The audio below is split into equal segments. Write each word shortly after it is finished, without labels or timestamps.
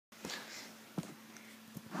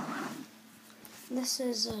This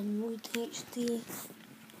is Mood HD.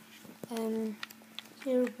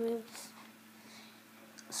 Here with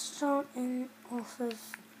starting off of.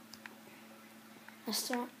 I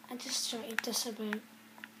just started this about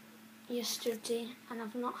yesterday, and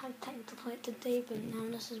I've not had time to play it today. But now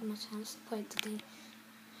this is my chance to play it today.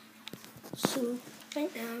 So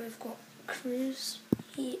right now we've got Cruz.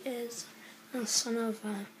 He is a son of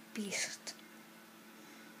a beast.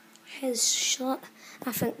 His shot,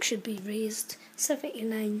 I think, should be raised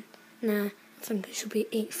 79. Nah, I think it should be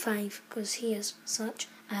 85 because he is such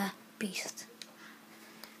a beast.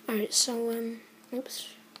 Alright, so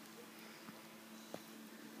oops.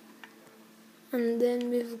 And then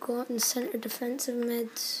we've got in centre defensive mid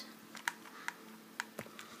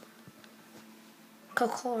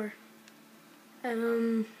Kakar.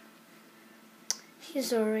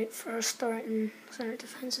 He's alright for a starting centre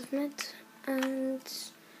defensive mid. And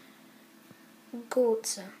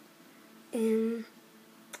Goatsa, the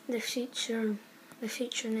future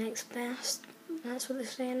next best. That's what they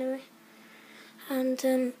say anyway. And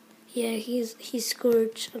yeah, he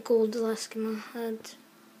scored a goal the last game I had.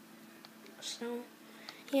 So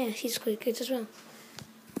yeah, he's quite good as well.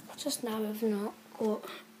 Just now I've not got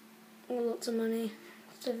lots of money,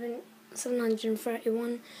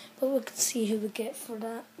 731, but we can see who we get for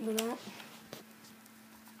that with that.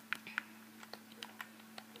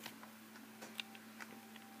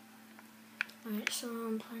 Alright, so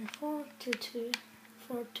I'm playing 4-2-2,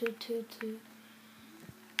 4-2-2-2,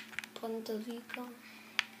 Pondavica,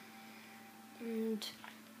 and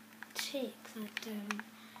take that down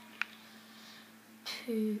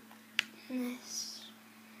to this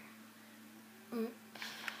up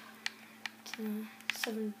to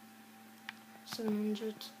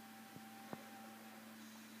 700.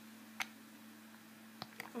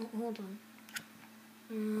 Oh, hold on.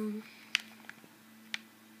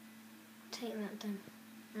 Take that down,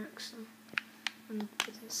 actually, and put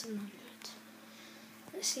it at 700.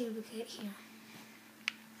 Let's see what we get here.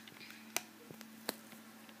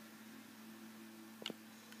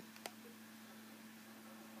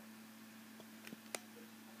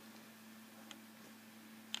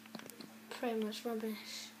 Pretty much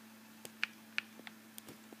rubbish.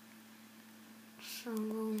 So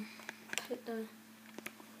we'll put the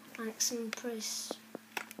maximum price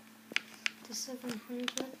to 700.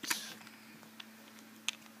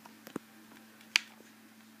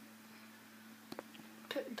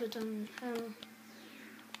 Put bid on him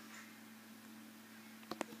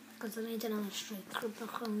because I need another striker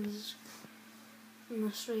because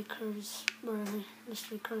my strikers were the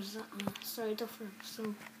strikers that I started off with,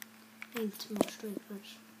 so I need 2 more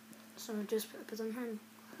strikers. So I just put a bid on him.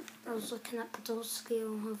 I was looking at Podolski.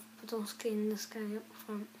 I'll have Podolski and this guy up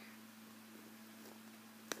front.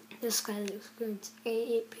 This guy looks good.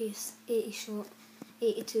 88 pace, 80 shot,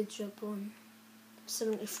 82 dribbling,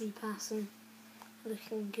 73 passing.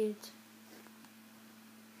 Looking good.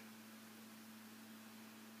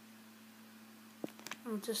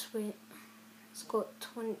 I'll just wait. It's got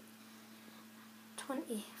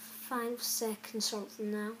 25 seconds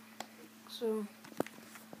something now. So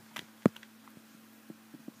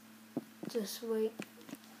just wait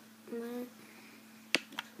a minute.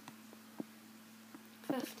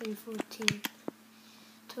 15, 14,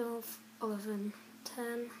 12, 11,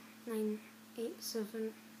 10, 9, 8,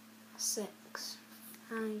 7, 6,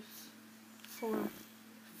 5, 4,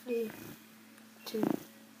 3, 2,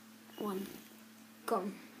 1,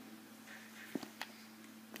 gone.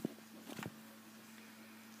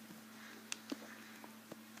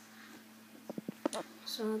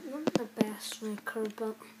 So not the best striker,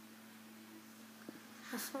 but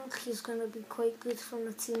I think he's going to be quite good from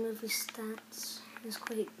the team of his stats. He's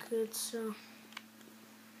quite good, so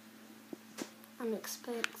I'm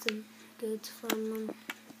expecting good from him.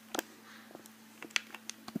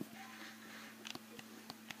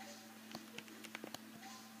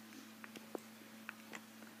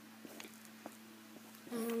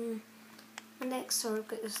 My next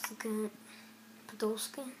target is to get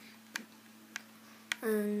Podolski,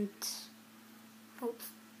 and hope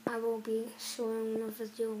I will be showing a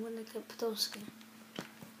video when I get Podolski.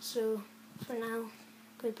 So for now,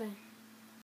 goodbye.